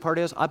crazy part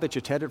is? I bet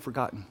you Ted had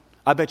forgotten.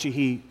 I bet you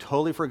he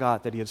totally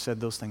forgot that he had said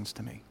those things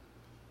to me.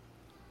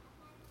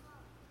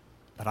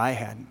 But I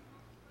hadn't.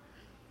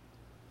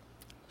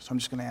 So I'm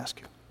just going to ask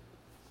you.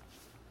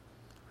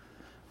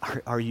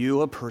 Are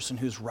you a person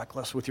who's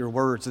reckless with your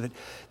words?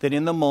 That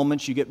in the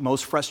moments you get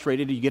most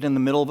frustrated, you get in the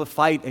middle of a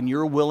fight, and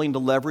you're willing to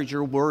leverage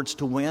your words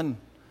to win.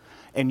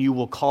 And you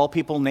will call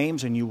people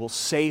names, and you will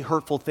say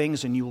hurtful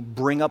things, and you will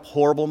bring up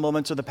horrible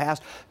moments of the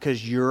past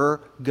because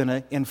you're going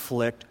to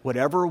inflict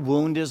whatever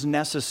wound is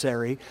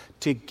necessary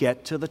to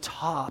get to the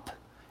top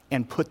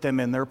and put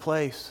them in their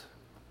place.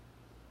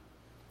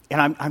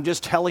 And I'm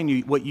just telling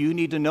you what you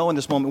need to know in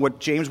this moment. What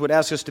James would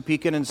ask us to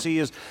peek in and see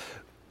is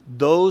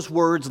those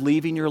words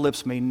leaving your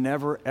lips may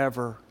never,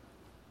 ever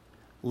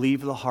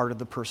leave the heart of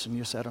the person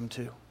you said them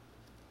to.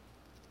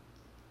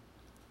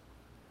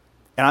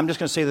 And I'm just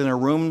going to say that in a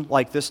room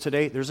like this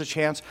today, there's a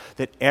chance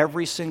that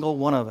every single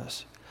one of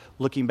us,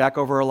 looking back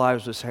over our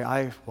lives, would say,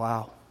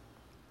 wow,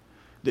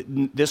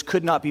 this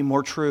could not be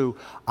more true.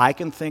 I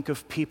can think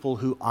of people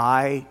who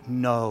I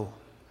know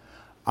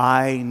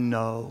I've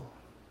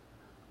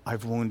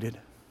wounded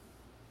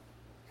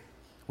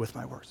with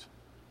my words.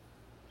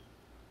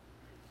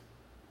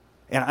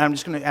 And I'm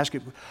just going to ask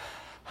you,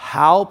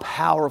 how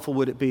powerful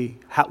would it be?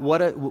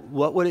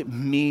 What would it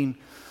mean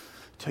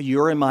to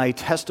your and my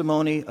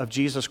testimony of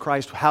Jesus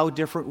Christ? How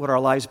different would our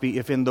lives be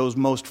if in those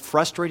most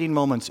frustrating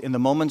moments, in the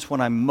moments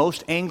when I'm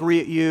most angry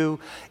at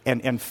you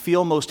and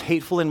feel most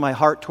hateful in my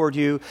heart toward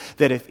you,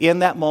 that if in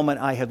that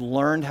moment I had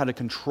learned how to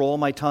control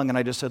my tongue and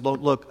I just said,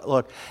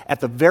 look,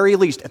 at the very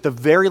least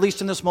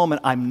in this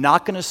moment, I'm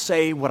not going to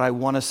say what I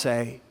want to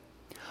say.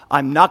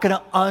 I'm not going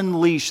to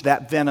unleash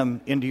that venom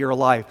into your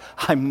life.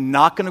 I'm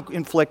not going to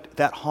inflict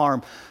that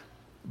harm.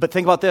 But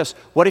think about this.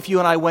 What if you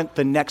and I went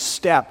the next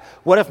step?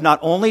 What if not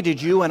only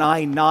did you and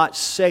I not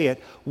say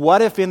it,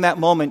 what if in that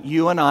moment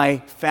you and I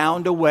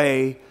found a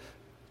way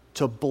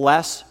to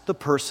bless the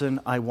person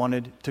I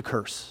wanted to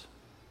curse?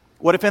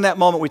 What if in that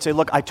moment we'd say,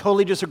 look, I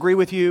totally disagree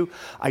with you.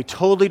 I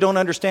totally don't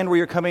understand where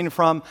you're coming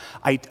from.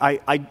 I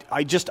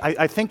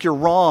think you're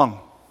wrong.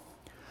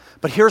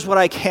 But here's what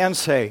I can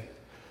say.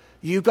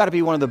 You've got to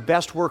be one of the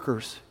best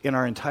workers in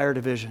our entire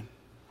division.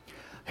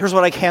 Here's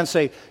what I can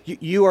say.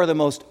 You are the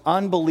most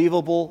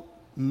unbelievable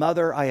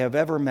mother I have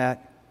ever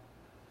met,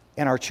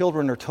 and our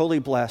children are totally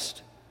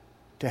blessed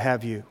to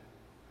have you.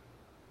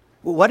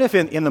 What if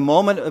in the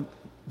moment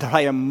that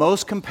I am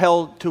most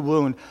compelled to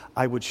wound,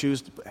 I would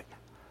choose to...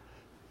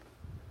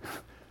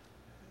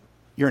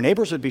 Your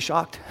neighbors would be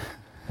shocked.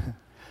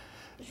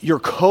 Your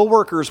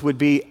coworkers would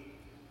be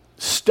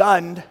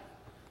stunned.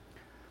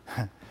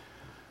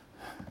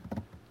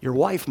 Your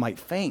wife might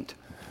faint.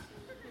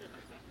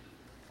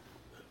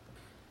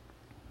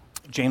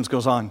 James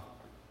goes on.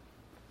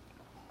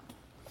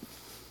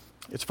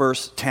 It's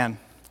verse 10.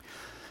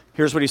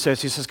 Here's what he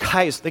says. He says,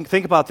 guys,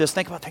 think about this.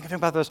 Think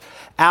about this.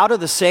 Out of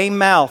the same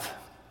mouth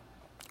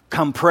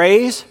come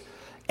praise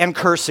and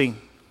cursing.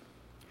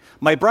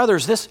 My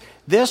brothers,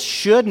 this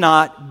should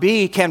not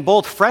be. Can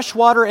both fresh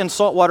water and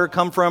salt water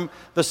come from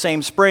the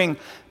same spring?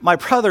 My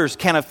brothers,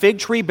 can a fig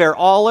tree bear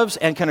olives,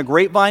 and can a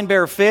grapevine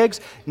bear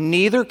figs?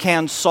 Neither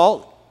can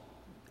salt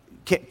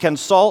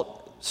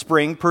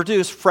spring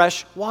produce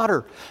fresh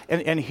water.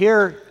 And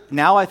here,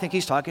 now I think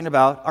he's talking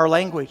about our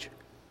language.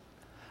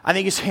 I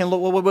think he's saying,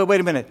 look, wait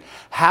a minute.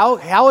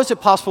 How is it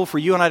possible for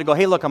you and I to go,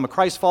 hey, look, I'm a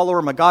Christ follower,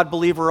 I'm a God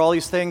believer, all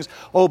these things.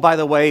 Oh, by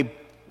the way,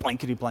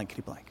 blankety,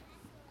 blankety, blank.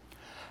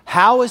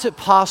 How is it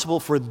possible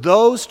for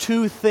those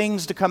two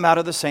things to come out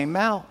of the same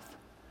mouth?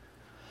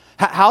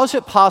 How is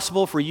it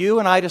possible for you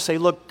and I to say,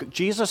 look,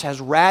 Jesus has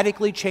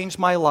radically changed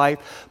my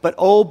life, but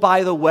oh,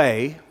 by the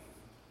way,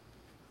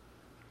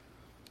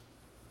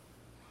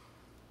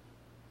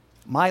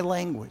 my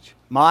language,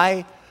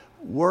 my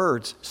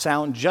words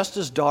sound just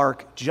as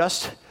dark,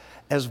 just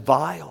as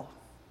vile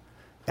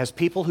as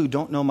people who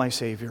don't know my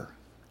Savior.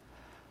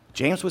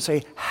 James would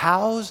say,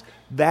 how's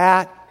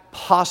that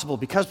possible?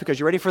 Because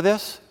you ready for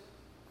this?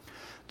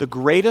 The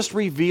greatest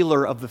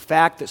revealer of the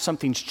fact that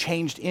something's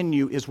changed in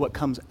you is what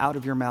comes out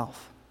of your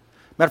mouth.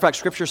 Matter of fact,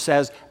 Scripture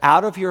says,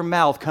 out of your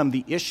mouth come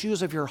the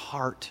issues of your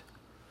heart.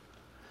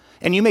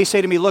 And you may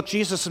say to me, look,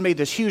 Jesus has made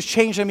this huge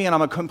change in me and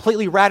I'm a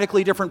completely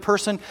radically different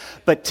person,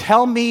 but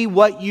tell me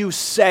what you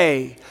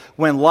say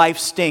when life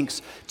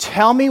stinks.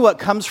 Tell me what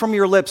comes from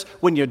your lips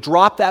when you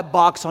drop that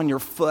box on your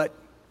foot.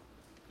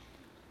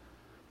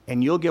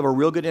 And you'll give a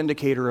real good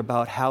indicator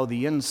about how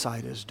the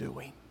inside is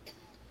doing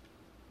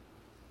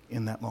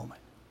in that moment.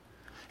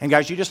 And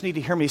guys, you just need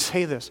to hear me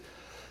say this.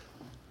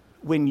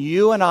 When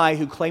you and I,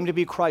 who claim to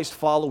be Christ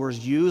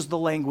followers, use the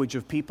language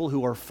of people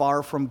who are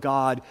far from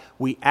God,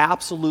 we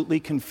absolutely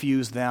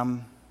confuse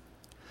them.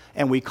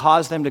 And we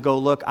cause them to go,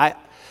 look,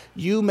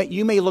 you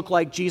may look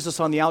like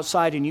Jesus on the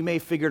outside, and you may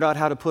have figured out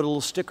how to put a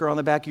little sticker on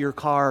the back of your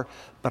car,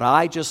 but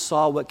I just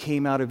saw what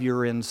came out of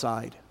your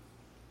inside.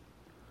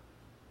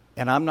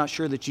 And I'm not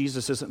sure that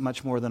Jesus isn't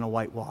much more than a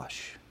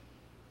whitewash.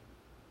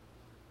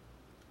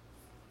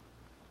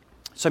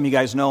 Some of you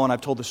guys know, and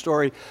I've told the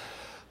story,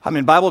 I'm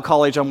in Bible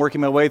college, I'm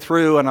working my way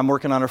through, and I'm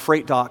working on a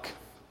freight dock.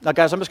 Now,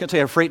 guys, I'm just going to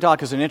tell you, a freight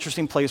dock is an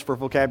interesting place for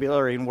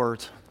vocabulary and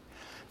words.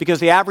 Because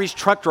the average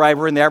truck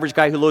driver and the average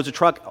guy who loads a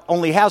truck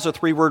only has a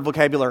 3-word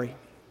vocabulary.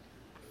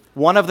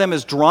 One of them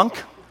is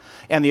drunk,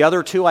 and the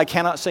other 2 I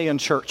cannot say in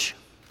church.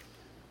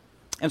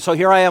 And so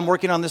here I am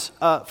working on this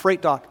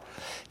freight dock.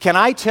 Can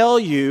I tell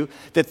you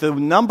that the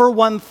number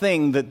one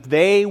thing that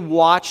they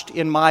watched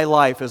in my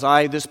life as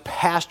this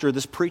pastor,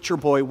 this preacher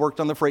boy, worked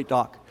on the freight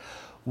dock?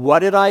 What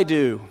did I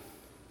do?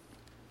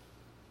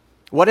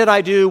 What did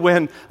I do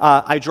when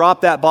I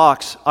dropped that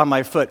box on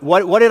my foot?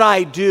 What did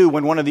I do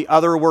when one of the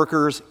other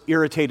workers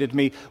irritated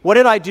me? What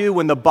did I do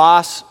when the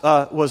boss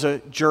was a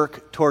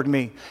jerk toward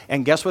me?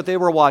 And guess what they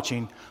were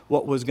watching?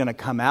 What was going to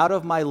come out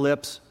of my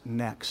lips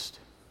next.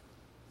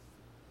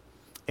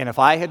 And if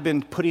I had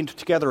been putting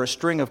together a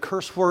string of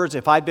curse words,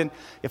 if I'd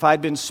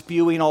been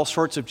spewing all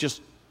sorts of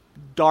just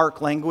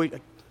dark language,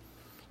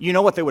 you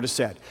know what they would have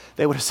said?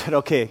 They would have said,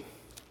 okay,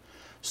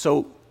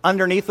 so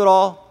underneath it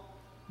all,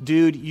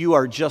 dude, you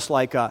are just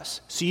like us.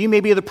 So you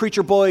may be the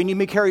preacher boy and you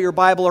may carry your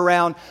Bible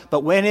around,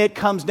 but when it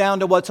comes down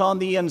to what's on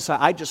the inside,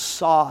 I just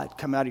saw it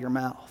come out of your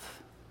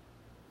mouth.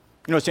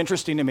 You know, it's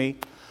interesting to me,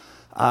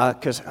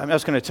 because I'm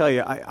just going to tell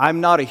you, I'm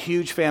not a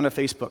huge fan of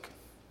Facebook.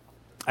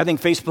 I think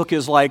Facebook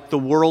is like the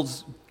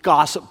world's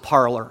gossip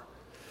parlor.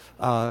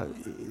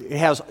 It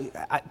has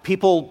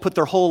people put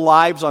their whole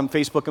lives on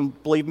Facebook,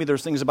 and believe me,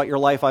 there's things about your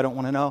life I don't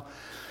want to know.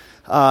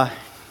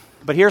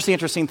 But here's the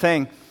interesting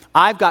thing.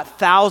 I've got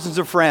thousands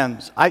of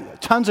friends.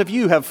 Tons of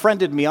you have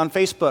friended me on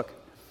Facebook.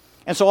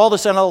 And so all of a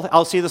sudden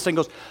I'll see this thing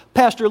goes,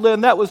 Pastor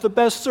Lynn, that was the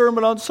best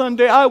sermon on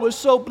Sunday. I was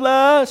so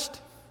blessed.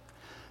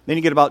 Then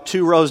you get about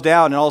 2 rows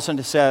down and all of a sudden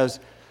it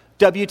says,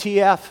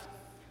 WTF,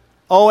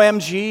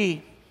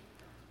 OMG.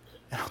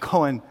 And I'm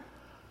going,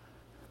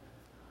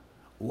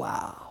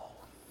 wow.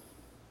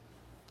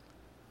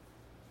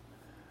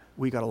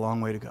 We got a long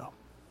way to go.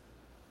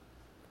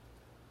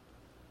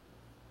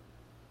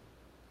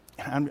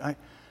 And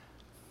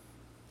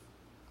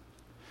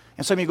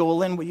And some of you go, well,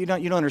 Lynn, you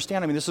don't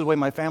understand. I mean, this is the way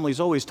my family's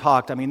always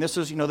talked. I mean,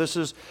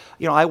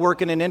 I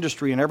work in an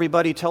industry and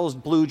everybody tells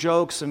blue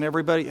jokes and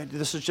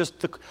this is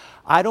just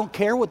I don't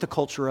care what the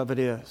culture of it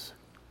is.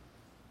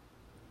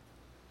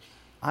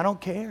 I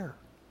don't care.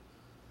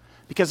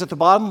 Because at the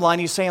bottom line,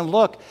 he's saying,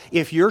 look,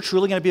 if you're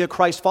truly going to be a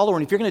Christ follower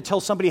and if you're going to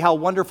tell somebody how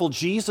wonderful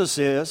Jesus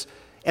is,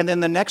 and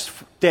then the next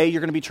day you're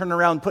going to be turning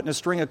around and putting a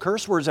string of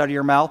curse words out of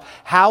your mouth,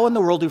 how in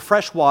the world do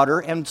fresh water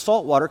and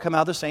salt water come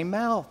out of the same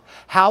mouth?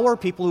 How are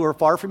people who are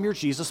far from your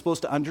Jesus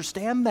supposed to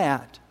understand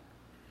that?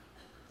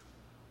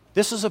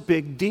 This is a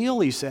big deal,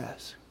 he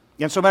says.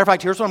 And so, matter of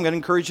fact, here's what I'm going to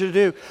encourage you to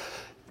do.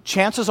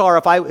 Chances are,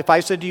 if I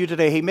said to you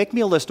today, hey, make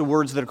me a list of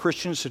words that a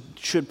Christian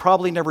should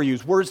probably never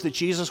use, words that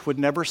Jesus would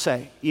never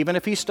say, even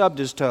if he stubbed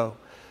his toe.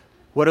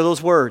 What are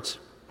those words?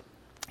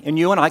 And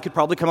you and I could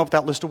probably come up with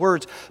that list of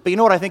words. But you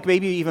know what I think may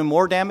be even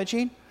more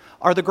damaging?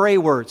 Are the gray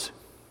words.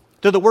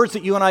 They're the words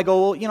that you and I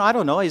go, well, I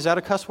don't know. Is that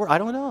a cuss word? I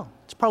don't know.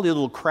 It's probably a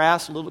little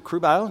crass, a little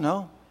crude, but I don't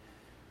know.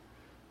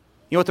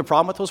 You know what the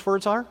problem with those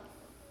words are?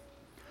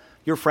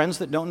 Your friends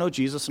that don't know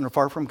Jesus and are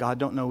far from God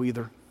don't know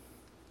either.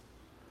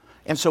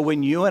 And so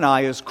when you and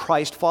I, as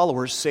Christ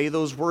followers, say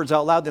those words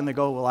out loud, then they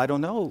go, well, I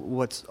don't know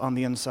what's on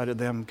the inside of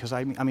them, because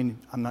I'm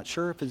not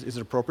sure. Is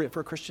it appropriate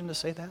for a Christian to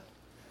say that?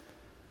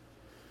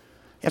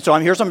 And so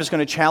here's what I'm just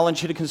going to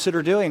challenge you to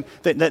consider doing.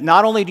 That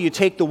not only do you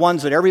take the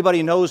ones that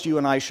everybody knows you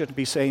and I shouldn't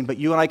be saying, but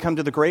you and I come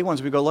to the gray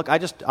ones. We go, look,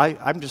 I'm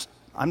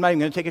not even going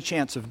to take a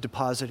chance of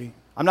depositing.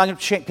 I'm not going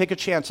to take a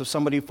chance of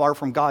somebody far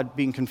from God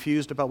being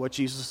confused about what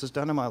Jesus has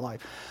done in my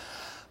life.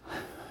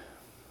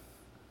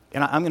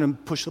 And I'm going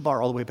to push the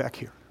bar all the way back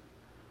here.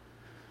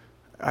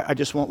 I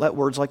just won't let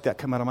words like that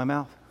come out of my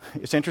mouth.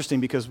 It's interesting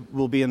because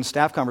we'll be in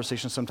staff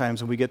conversations sometimes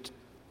and we get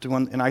to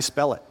one and I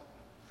spell it.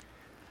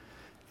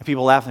 And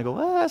people laugh and they go,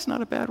 well, that's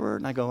not a bad word.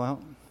 And I go,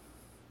 well,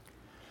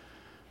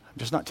 I'm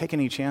just not taking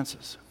any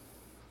chances.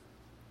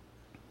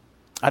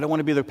 I don't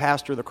want to be the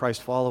pastor, the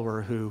Christ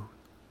follower who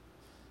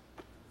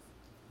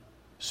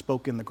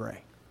spoke in the gray.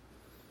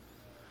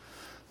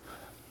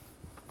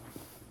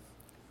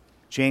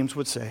 James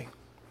would say,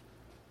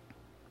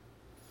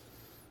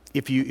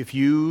 if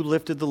you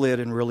lifted the lid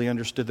and really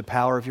understood the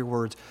power of your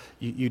words,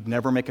 you'd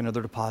never make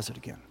another deposit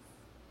again.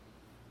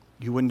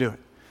 You wouldn't do it.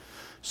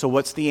 So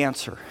what's the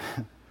answer?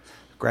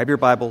 Grab your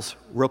Bibles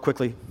real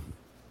quickly.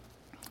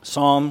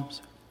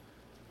 Psalms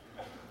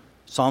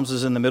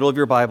is in the middle of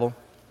your Bible.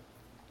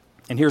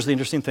 And here's the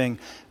interesting thing.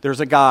 There's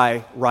a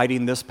guy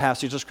writing this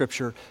passage of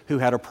Scripture who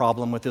had a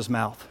problem with his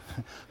mouth,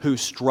 who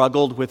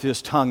struggled with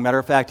his tongue. Matter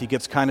of fact, he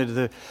gets kind of to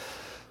the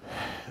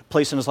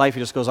place in his life, he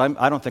just goes,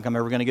 I don't think I'm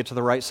ever going to get to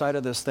the right side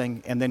of this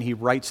thing. And then he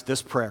writes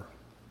this prayer.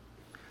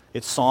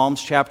 It's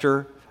Psalms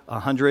chapter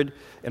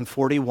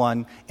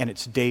 141, and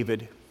it's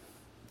David,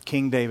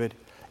 King David.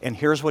 And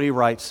here's what he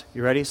writes.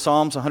 You ready?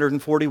 Psalms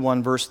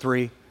 141, verse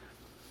 3.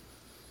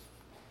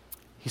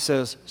 He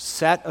says,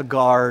 set a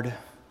guard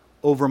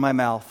over my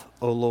mouth,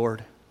 O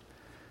Lord.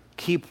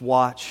 Keep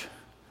watch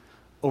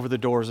over the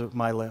doors of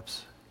my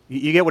lips.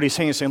 You get what he's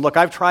saying? He's saying, look,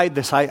 I've tried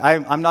this.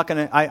 I'm not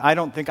going to, I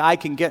don't think I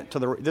can get to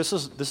this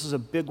is a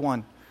big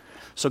one.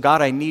 So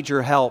God, I need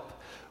your help.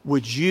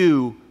 Would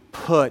you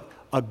put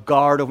a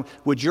guard over,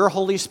 would your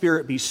Holy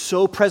Spirit be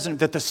so present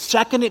that the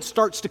second it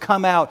starts to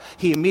come out,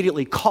 he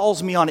immediately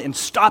calls me on it and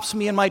stops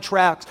me in my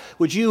tracks?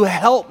 Would you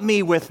help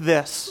me with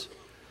this?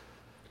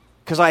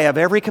 Because I have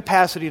every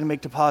capacity to make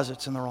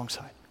deposits in the wrong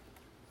side.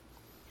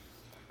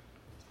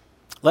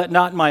 Let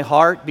not my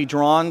heart be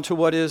drawn to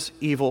what is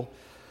evil,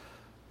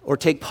 or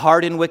take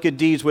part in wicked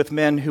deeds with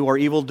men who are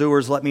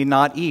evildoers. Let me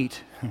not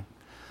eat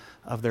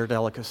of their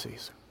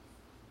delicacies.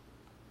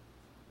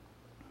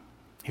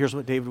 Here's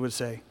what David would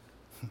say.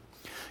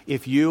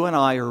 If you and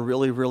I are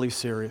really, really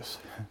serious,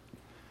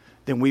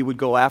 then we would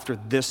go after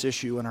this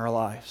issue in our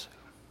lives.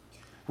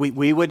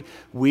 We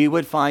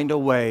would find a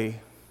way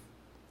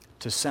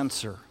to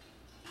censor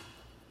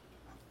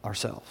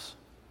ourselves.